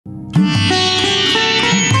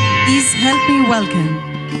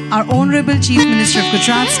welcome our Honorable Chief Minister of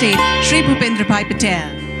Gujarat State, Shri Bhupendra Bhai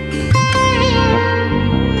Patel.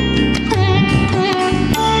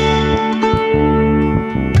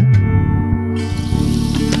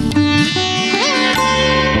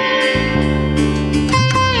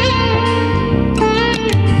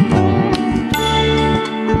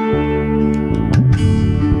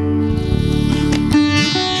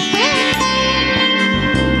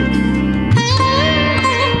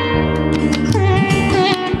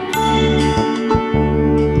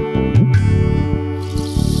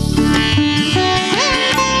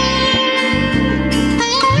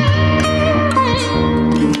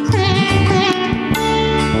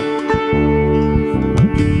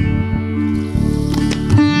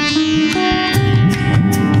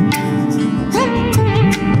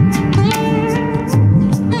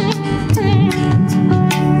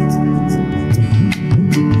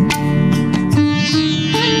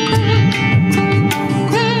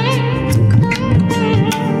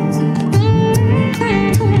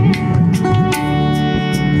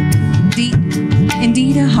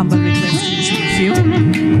 Indeed, a humble request to each of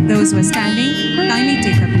you. Those who are standing, kindly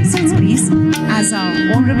take up your seats, please, as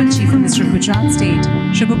our Honorable Chief Minister of Gujarat State,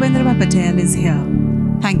 Shri Bhupendra Bhai Patel, is here.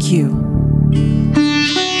 Thank you.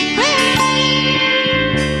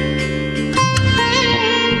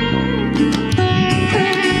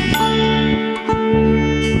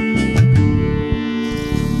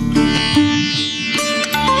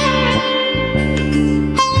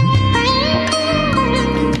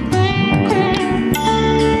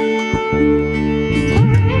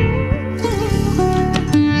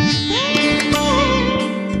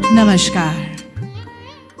 Namaskar.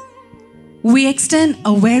 We extend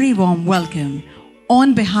a very warm welcome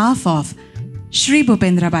on behalf of Shri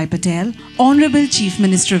Bhupendra Bhai Patel, Honorable Chief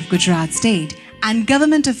Minister of Gujarat State and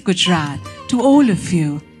Government of Gujarat, to all of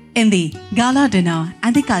you in the Gala Dinner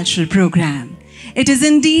and the Cultural Program. It is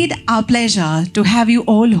indeed our pleasure to have you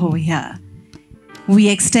all over here. We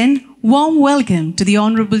extend warm welcome to the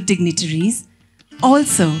honorable dignitaries,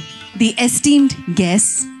 also the esteemed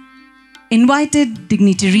guests, invited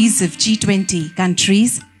dignitaries of G20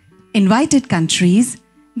 countries, invited countries,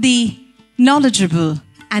 the knowledgeable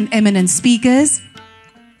and eminent speakers,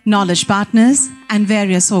 knowledge partners, and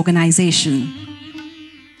various organizations.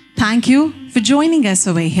 Thank you for joining us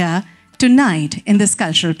over here tonight in this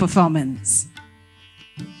cultural performance.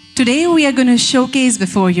 Today we are going to showcase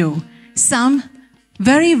before you some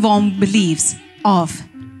very warm beliefs of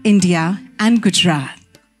India and Gujarat.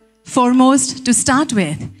 Foremost, to start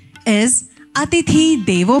with, is Atithi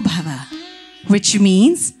Devo Bhava, which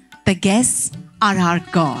means the guests are our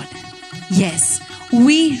God. Yes,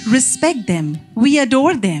 we respect them, we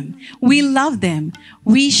adore them, we love them.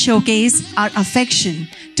 We showcase our affection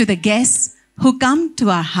to the guests who come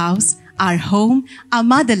to our house, our home, our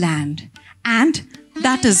motherland. And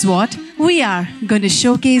that is what we are going to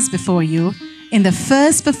showcase before you in the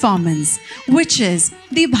first performance, which is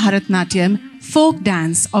the Bharatnatyam folk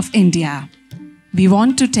dance of India. We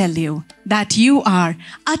want to tell you that you are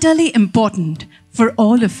utterly important for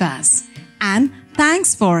all of us. And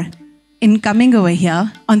thanks for coming over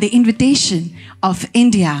here on the invitation of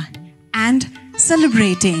India and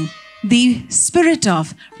celebrating the spirit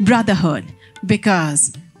of brotherhood,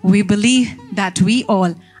 because we believe that we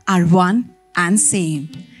all are one and same.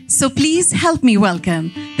 So please help me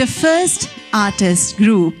welcome the first artist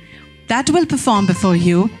group that will perform before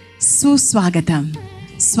you, Suswagatam.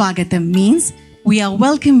 Swagatam means we are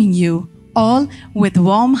welcoming you all with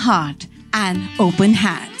warm heart and open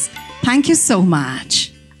hands. Thank you so much.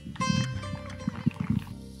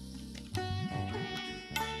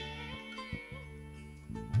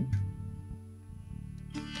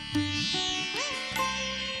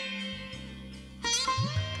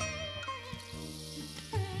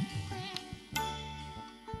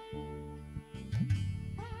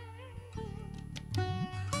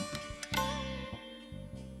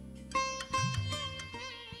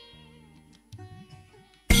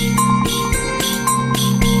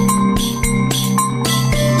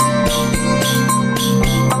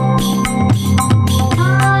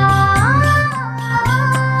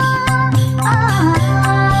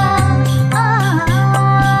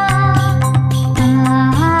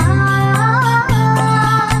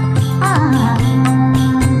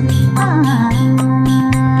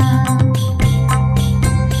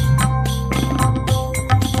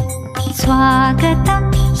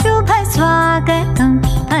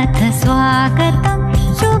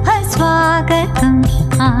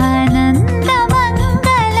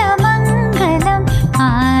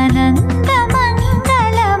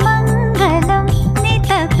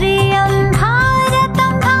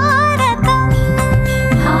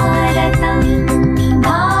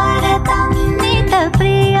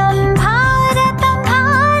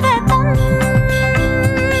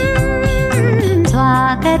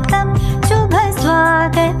 स्वागतं शुभ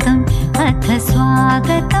स्वागतं अथ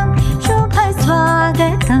स्वागतं शुभ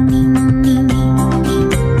स्वागतम्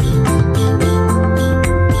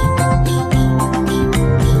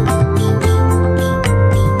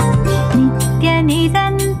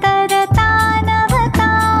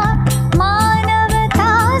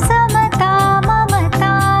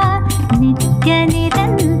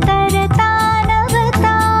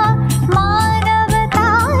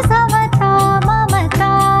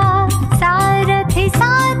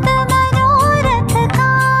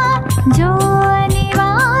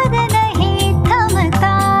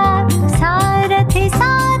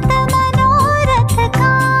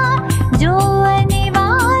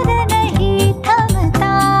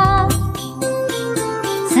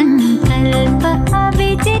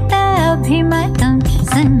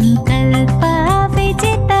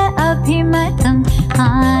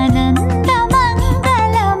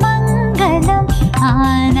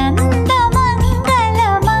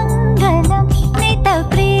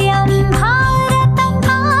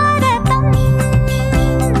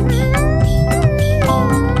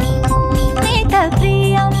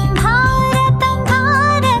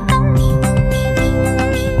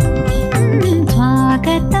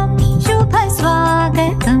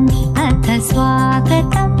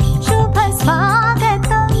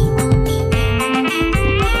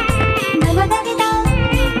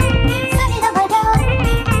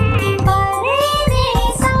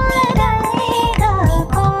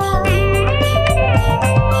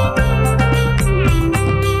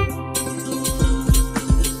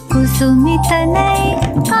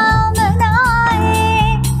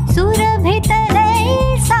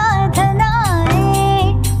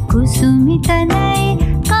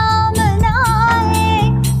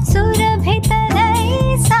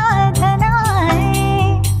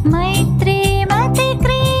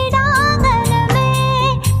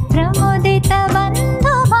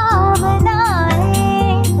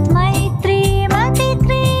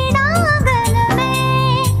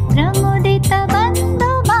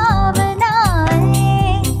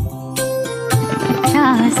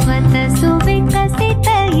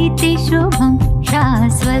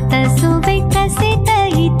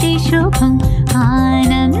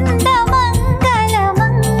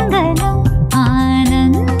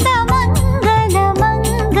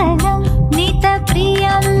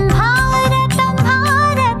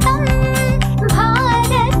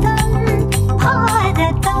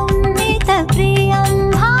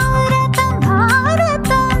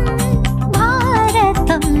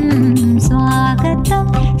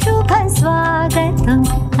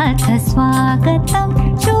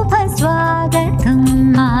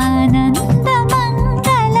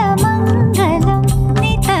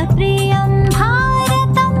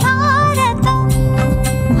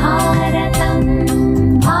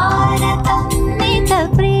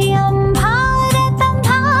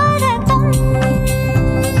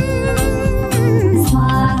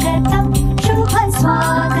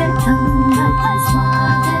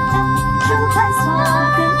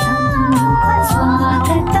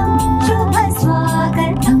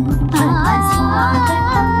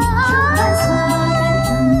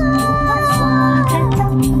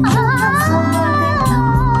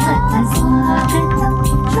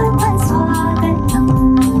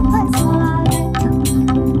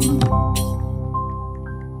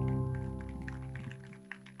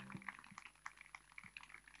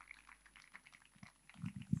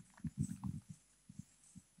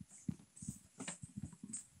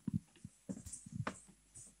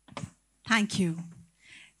Thank you.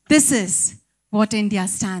 This is what India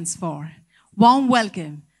stands for. Warm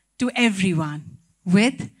welcome to everyone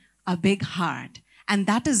with a big heart. And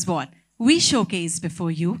that is what we showcase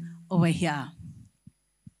before you over here.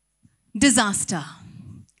 Disaster.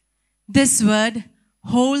 This word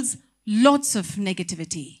holds lots of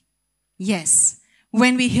negativity. Yes,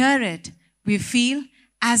 when we hear it, we feel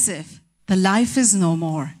as if the life is no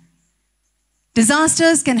more.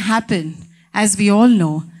 Disasters can happen, as we all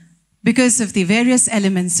know, because of the various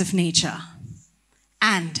elements of nature.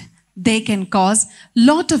 And they can cause a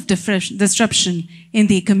lot of disruption in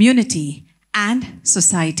the community and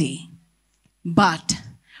society. But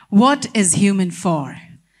what is human for?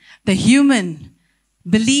 The human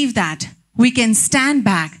believe that we can stand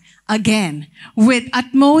back again with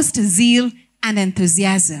utmost zeal and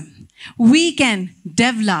enthusiasm. We can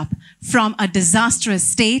develop from a disastrous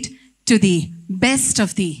state to the best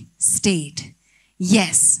of the state.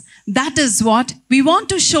 Yes, that is what we want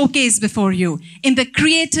to showcase before you in the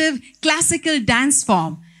creative classical dance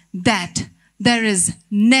form, that there is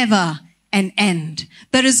never an end.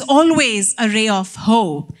 There is always a ray of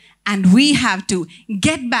hope and we have to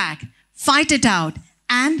get back, fight it out,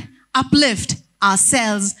 and uplift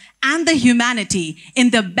ourselves and the humanity in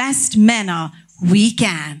the best manner we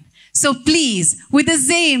can. So please, with the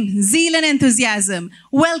same zeal and enthusiasm,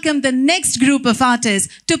 welcome the next group of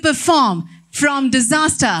artists to perform From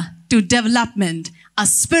Disaster to Development, a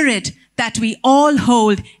spirit that we all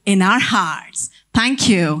hold in our hearts. Thank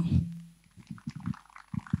you.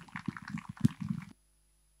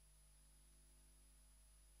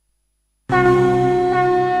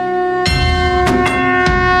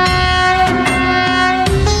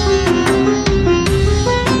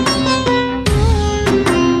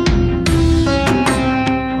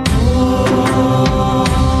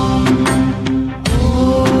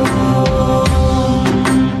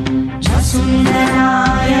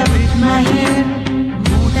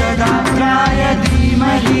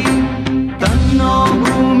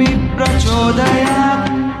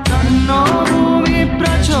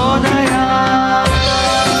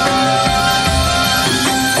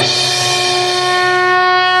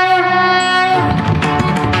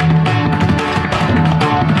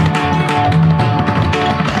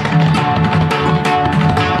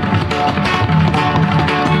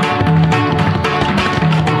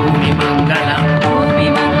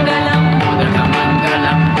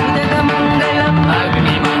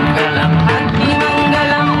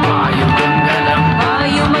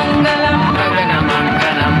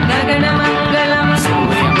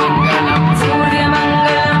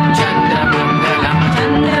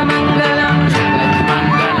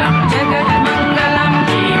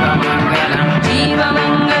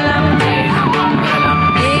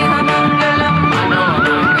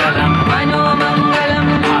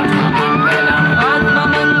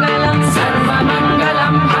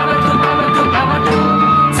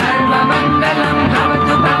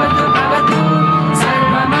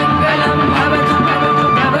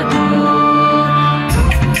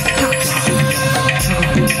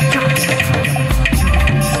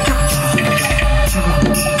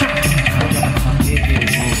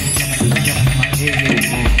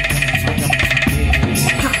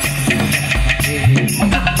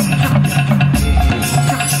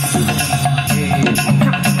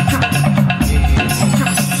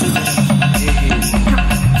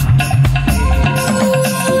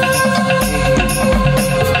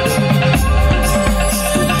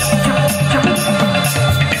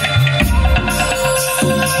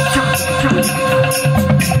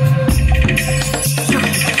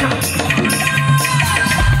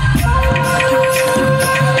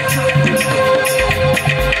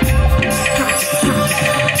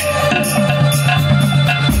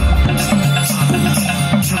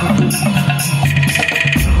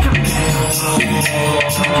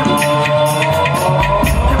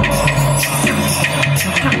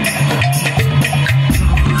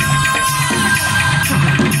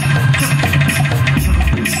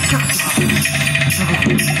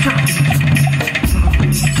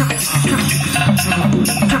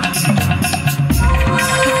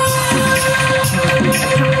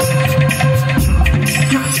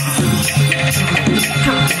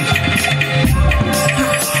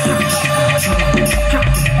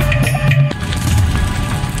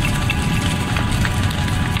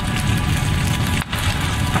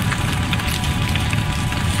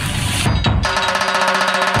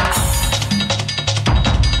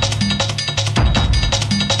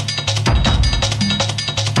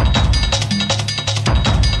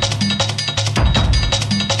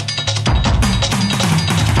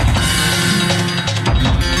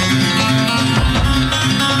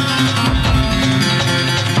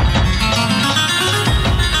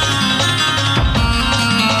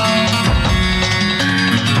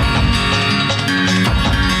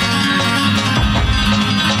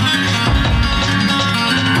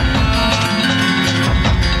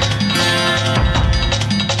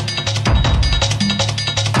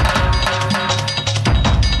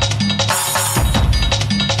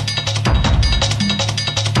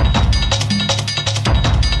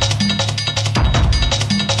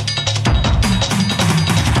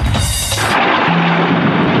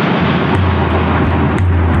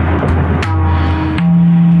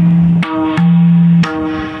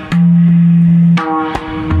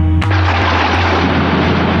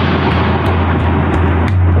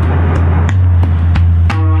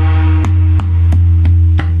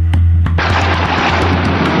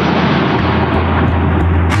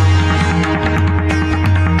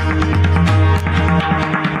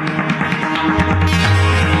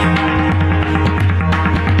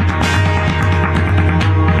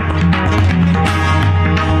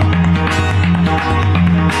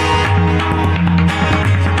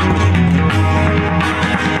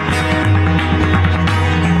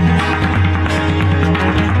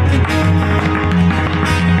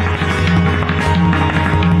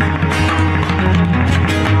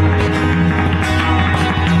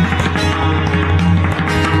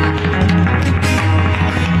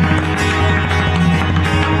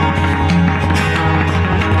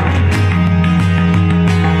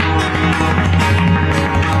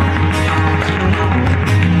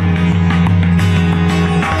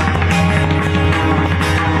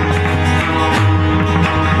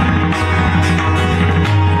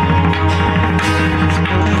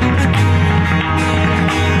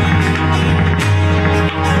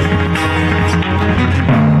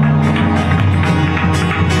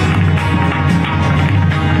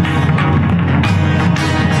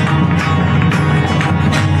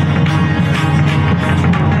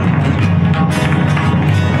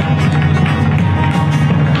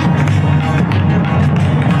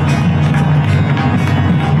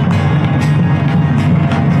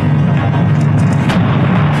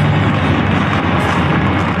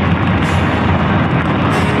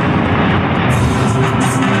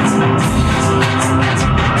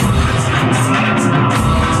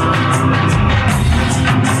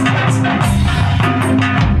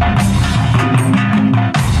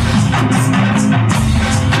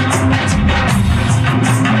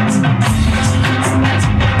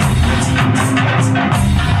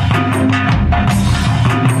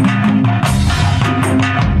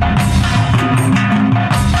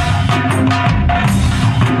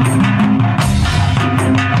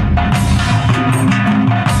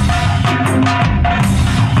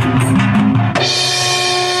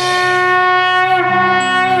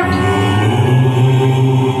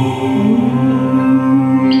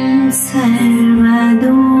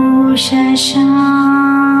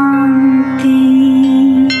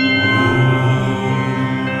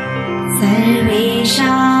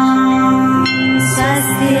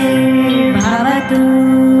 भवतु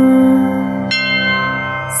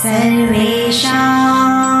सर्वेषां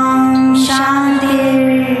शान्तिर्भवतु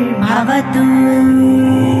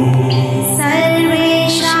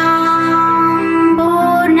सर्वेषां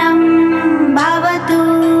पूर्णं भवतु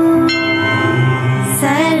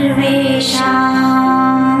सर्वेषां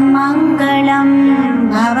मङ्गलं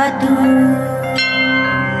भवतु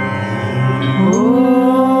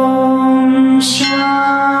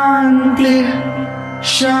शांति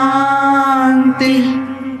शांति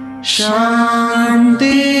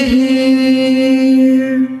शांति।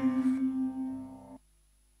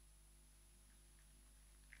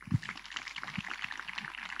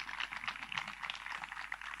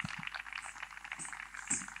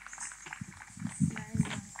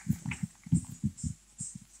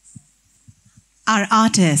 Our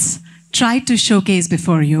artists tried to showcase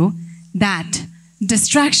before you that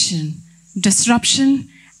distraction, disruption,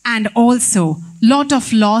 and also lot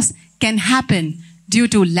of loss can happen due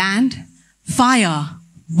to land, fire,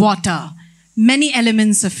 water, many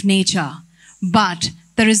elements of nature. But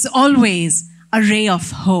there is always a ray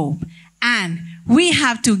of hope, and we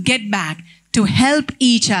have to get back to help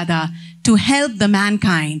each other, to help the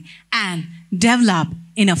mankind and develop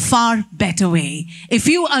in a far better way. If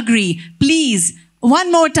you agree, please,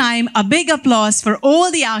 one more time, a big applause for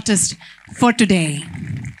all the artists for today.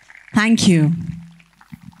 Thank you.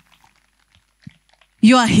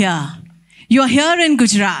 You are here. You are here in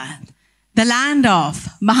Gujarat, the land of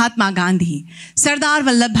Mahatma Gandhi, Sardar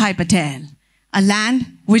Vallabhbhai Patel, a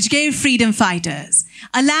land which gave freedom fighters,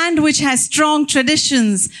 a land which has strong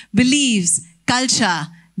traditions, beliefs, culture,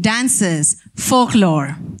 dances,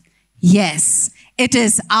 folklore. Yes, it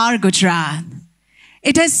is our Gujarat.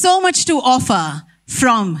 It has so much to offer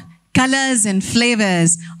from colors and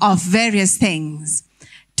flavors of various things.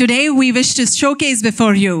 Today, we wish to showcase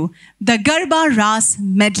before you the Garba Ras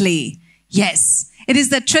medley. Yes, it is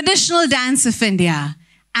the traditional dance of India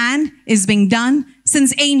and is being done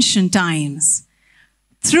since ancient times.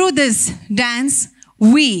 Through this dance,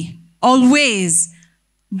 we always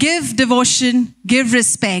give devotion, give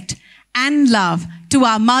respect, and love to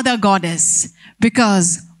our mother goddess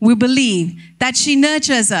because we believe that she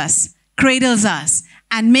nurtures us, cradles us,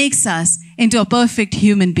 and makes us into a perfect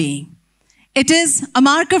human being. It is a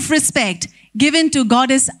mark of respect given to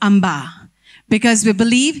Goddess Amba because we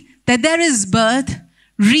believe that there is birth,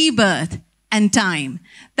 rebirth, and time.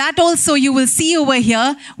 That also you will see over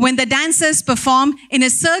here when the dancers perform in a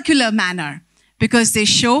circular manner because they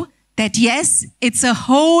show that yes, it's a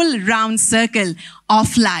whole round circle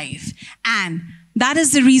of life. And that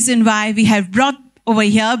is the reason why we have brought over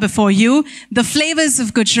here before you the flavors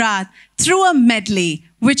of Gujarat through a medley,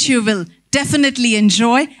 which you will definitely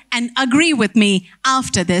enjoy and agree with me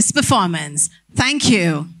after this performance. Thank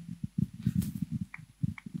you.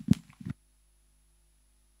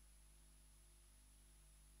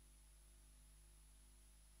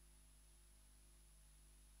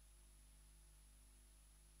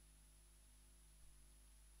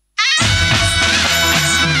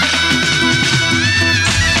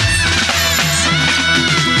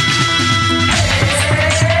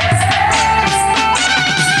 सर्वेषां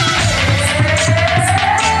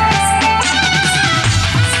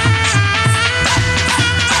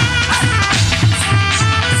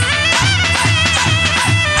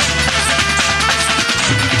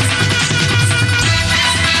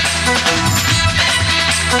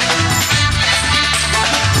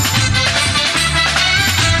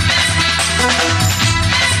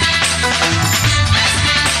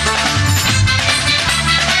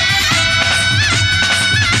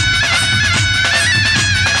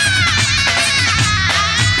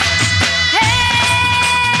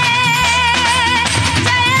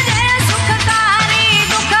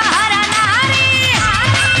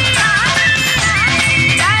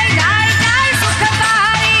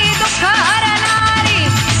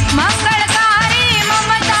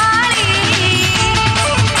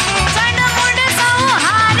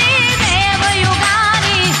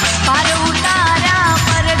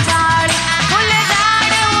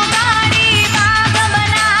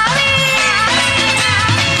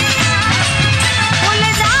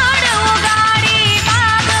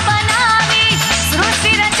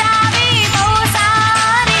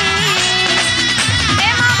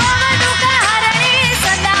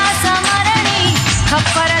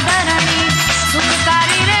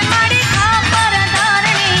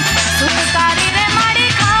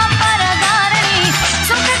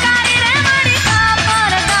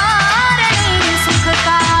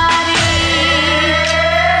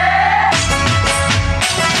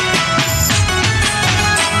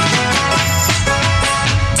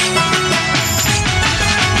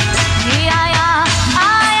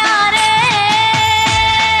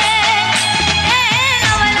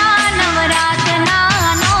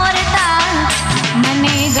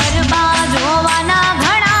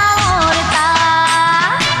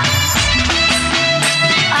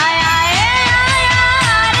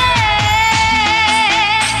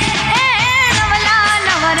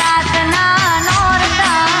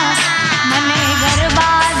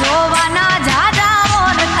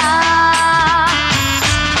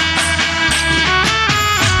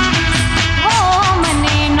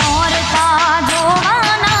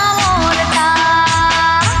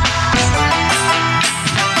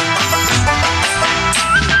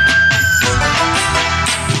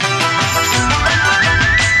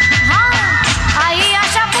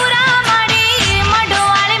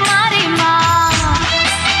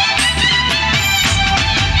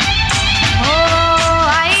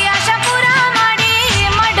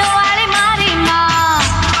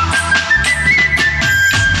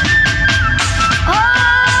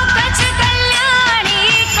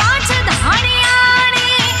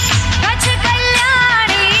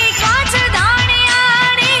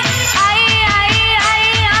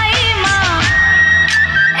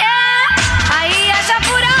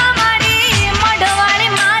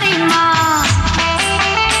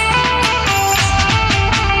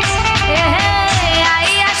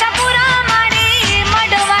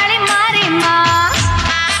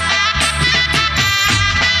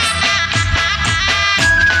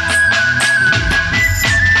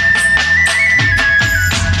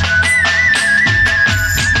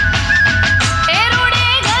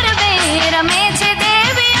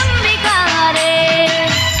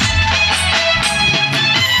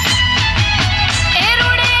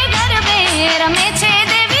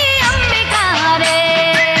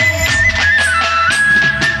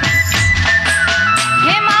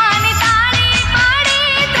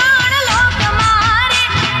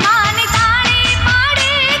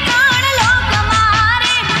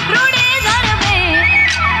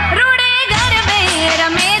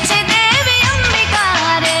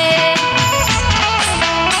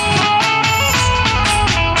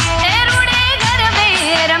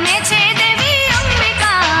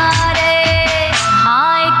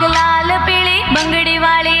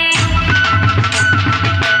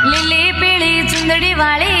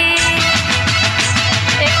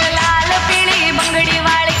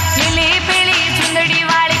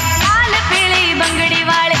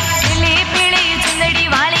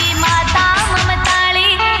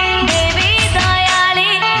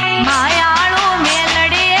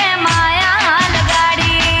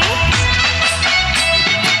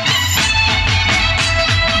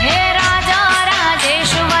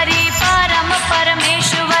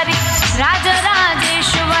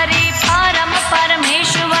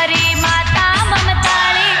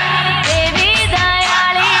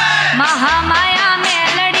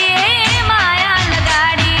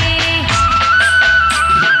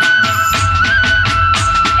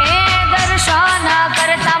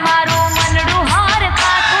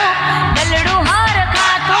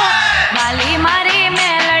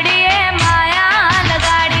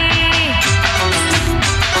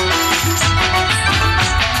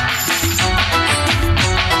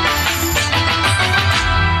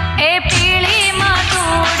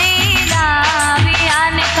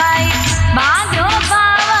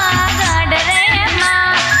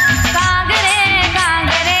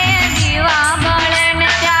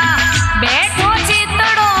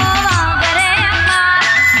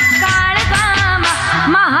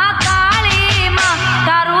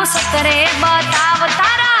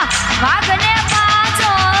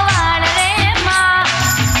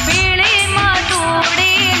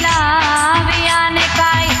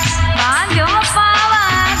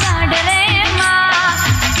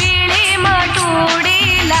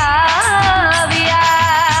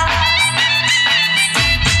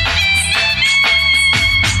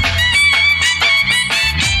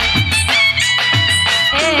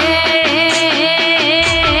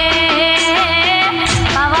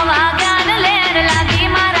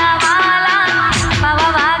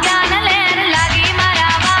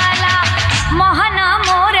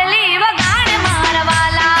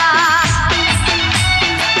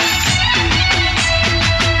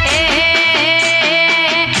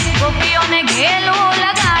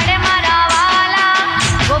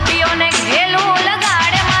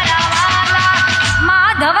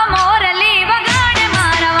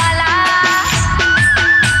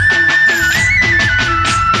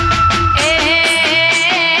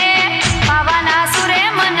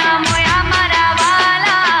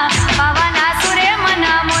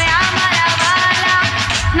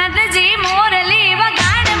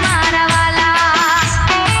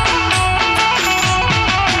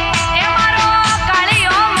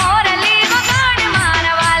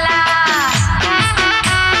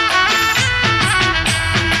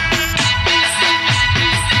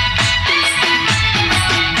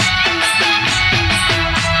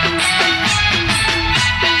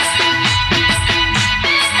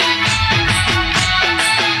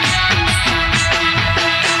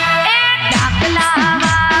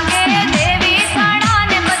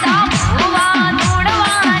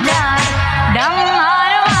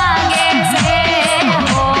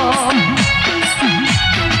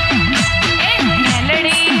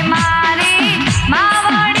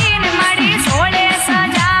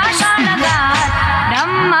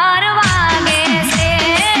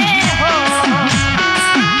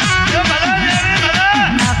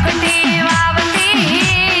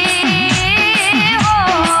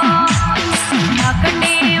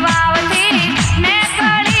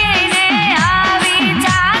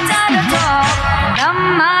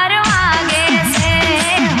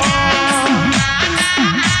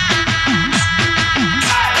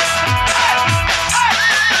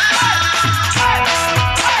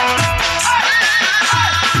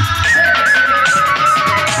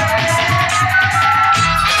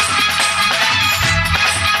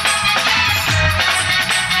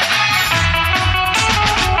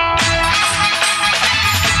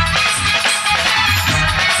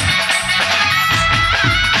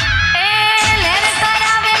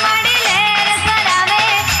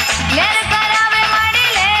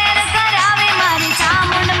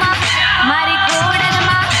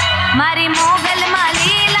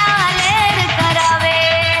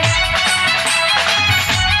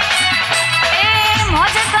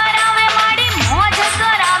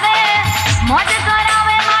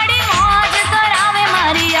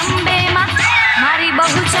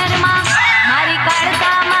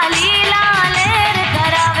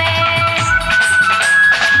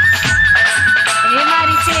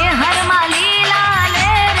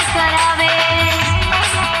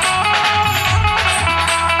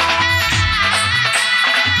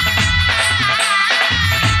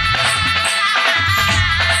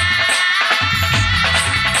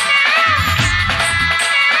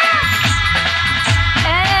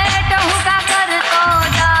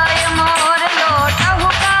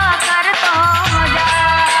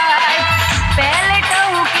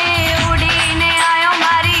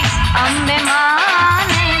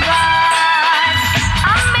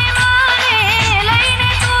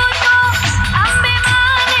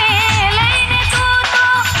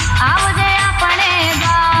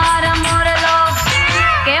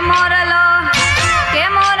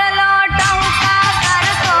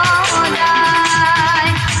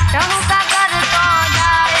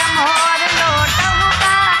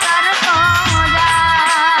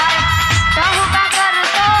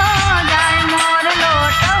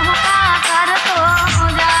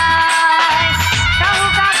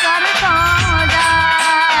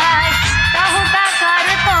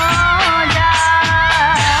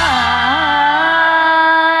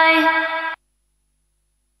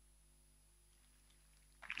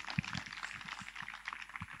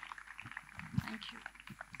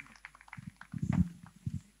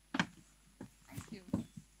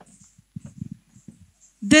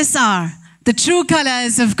These are the true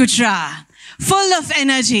colors of Gujarat, full of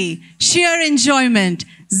energy, sheer enjoyment,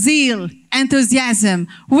 zeal, enthusiasm,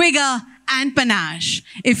 vigor, and panache.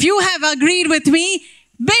 If you have agreed with me,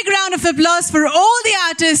 big round of applause for all the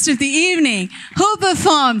artists of the evening who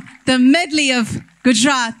performed the medley of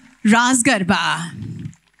Gujarat Ras Garba.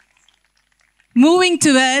 Moving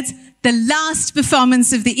towards the last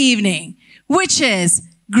performance of the evening, which is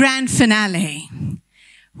grand finale.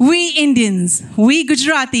 We Indians, we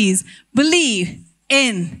Gujaratis believe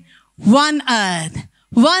in one earth,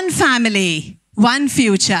 one family, one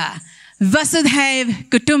future. Vasudhaiv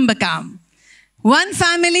Kutumbakam. One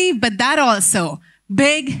family, but that also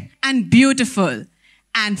big and beautiful.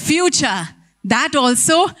 And future, that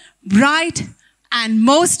also bright and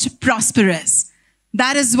most prosperous.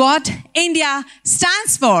 That is what India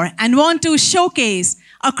stands for and want to showcase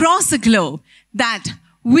across the globe, that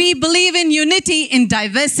we believe in unity in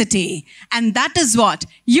diversity. And that is what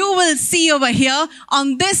you will see over here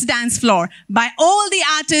on this dance floor by all the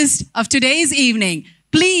artists of today's evening.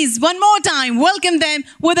 Please, one more time, welcome them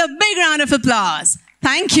with a big round of applause.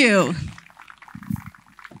 Thank you.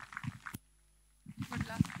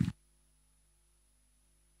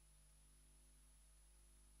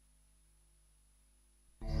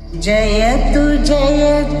 जयतु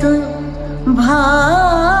जयतु भारतम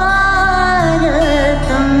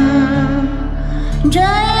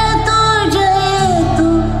जयतु जयतु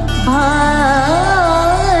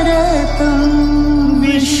भारतम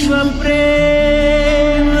विश्व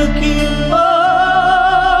प्रेम की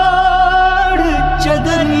बाढ़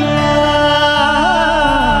चदरिया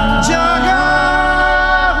जगा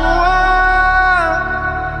हुआ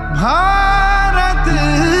भारत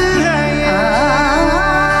है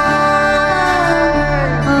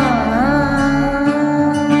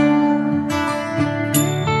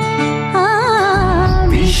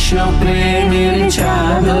विश्व प्रेम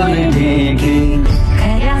चादर ढेके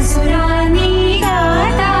खरा सुरानी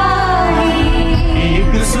गाता है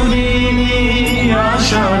एक सुरीली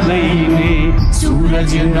आशा लईने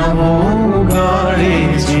सूरज नवो गाड़े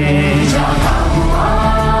जे जागा हुआ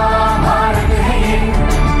भारत है ये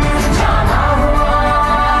जागा हुआ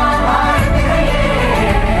भारत है ये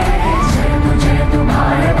जय तु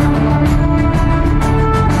भारतम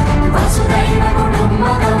वसुधैव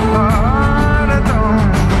कुटुम्बकम भारतम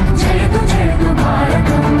जय तु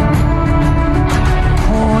भारतम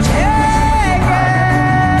हो जाएगा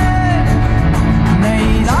नई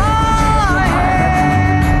राहें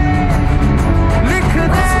लिख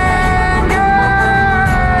देंगे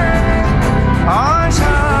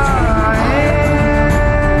आशाएं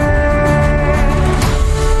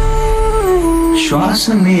श्वास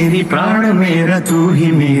मेरी प्राण मेरा तू ही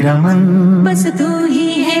मेरा मन बस तू ही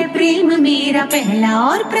है प्रेम मेरा पहला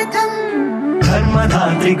और प्रथम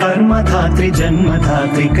कर्मधात्री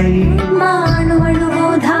जन्मधात्री कई मानवणुवो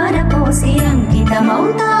धारकोऽसि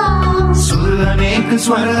अंकितमौता सुर अनेक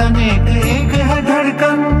स्वर अनेक एक है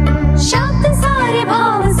धड़कन शब्द सारे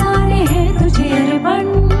भाव सारे हैं तुझे अर्पण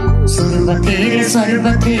सुर तेरे सर्व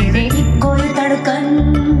तेरे कोई तड़कन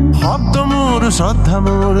भक्त मोर श्रद्धा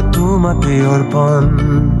मोर तू मते अर्पण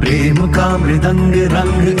प्रेम का मृदंग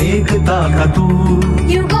रंग एकता का तू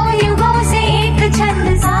युगों युगों से एक छंद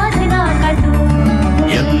साधना का तू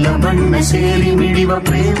ಎಲ್ಲ ಬಣ್ಣ ಸೇರಿ ಮಿಡಿವ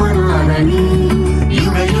ಪ್ರೇಮ ನಾದನಿ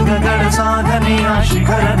ಯುಗ ಯುಗಗಳ ಸಾಧನೆಯ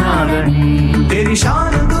ಶಿಖರ ನಾದನಿ तेरी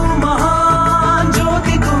शान तू महान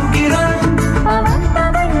ज्योति तू किरण पवन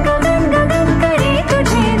पवन गगन गगन करे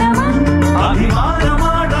तुझे नमन ಅಭಿಮಾನ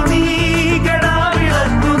ಮಾಡವಿ ಕೆಡಾ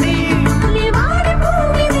ಬೆಳಕು ನೀ निवार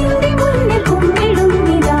भूमि निंदि मुन्ने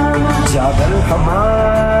कुम्मिडुंदिदा जागर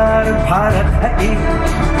हमार भारत है एक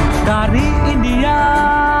कारी इंडिया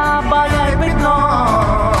बाजार में नो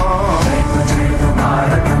जय तु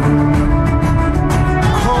भारतम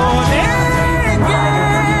खोलेंगे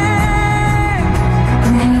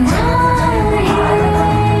नहीं जाए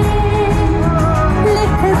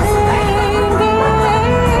लिख देंगे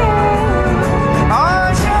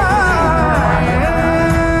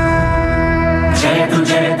आशाएं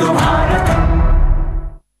जय तु Bharatam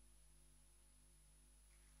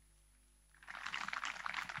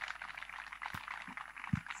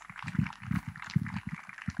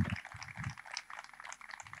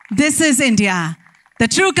This is India, the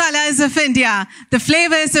true colors of India, the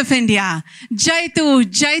flavors of India.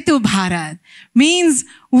 Jaitu Bharat means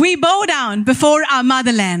we bow down before our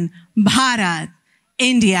motherland, Bharat,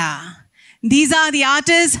 India. These are the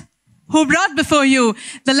artists who brought before you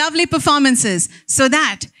the lovely performances so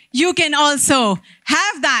that you can also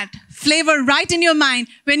have that flavor right in your mind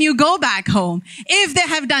when you go back home. If they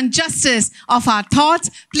have done justice of our thoughts,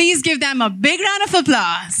 please give them a big round of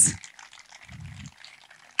applause.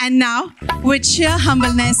 And now, with sheer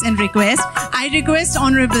humbleness and request, I request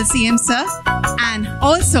Honorable CM Sir and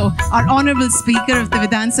also our Honorable Speaker of the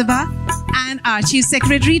Vidhan Sabha and our Chief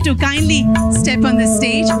Secretary to kindly step on the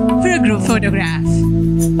stage for a group photograph.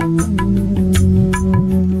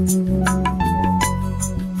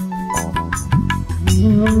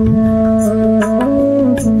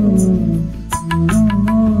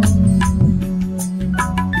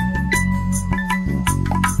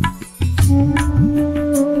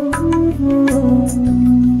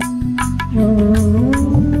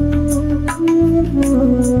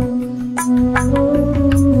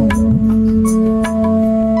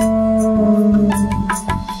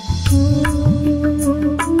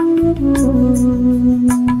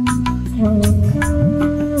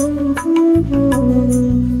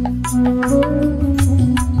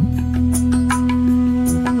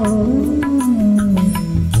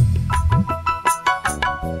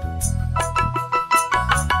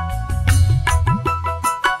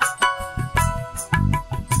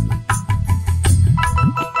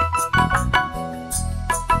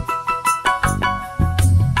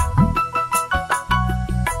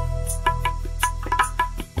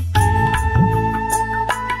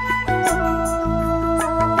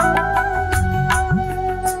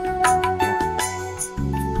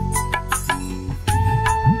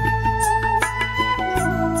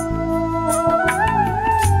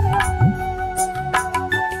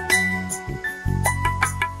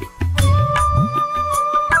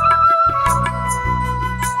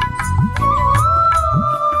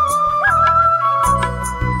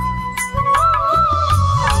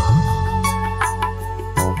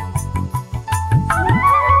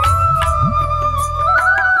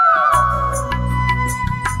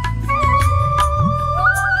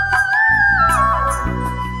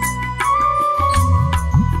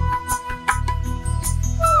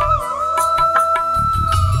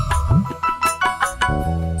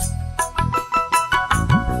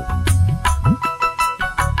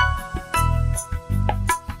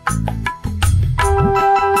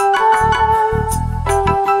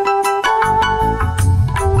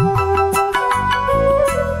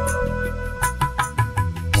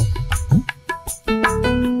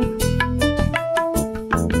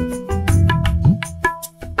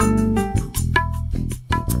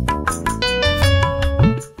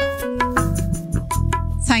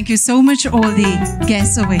 Thank you so much, all the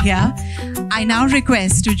guests over here. I now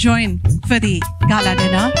request to join for the gala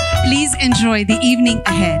dinner. Please enjoy the evening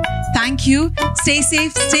ahead. Thank you. Stay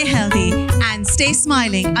safe, stay healthy, and stay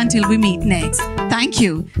smiling until we meet next. Thank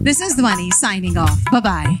you. This is Dhwani signing off.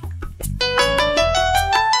 Bye-bye.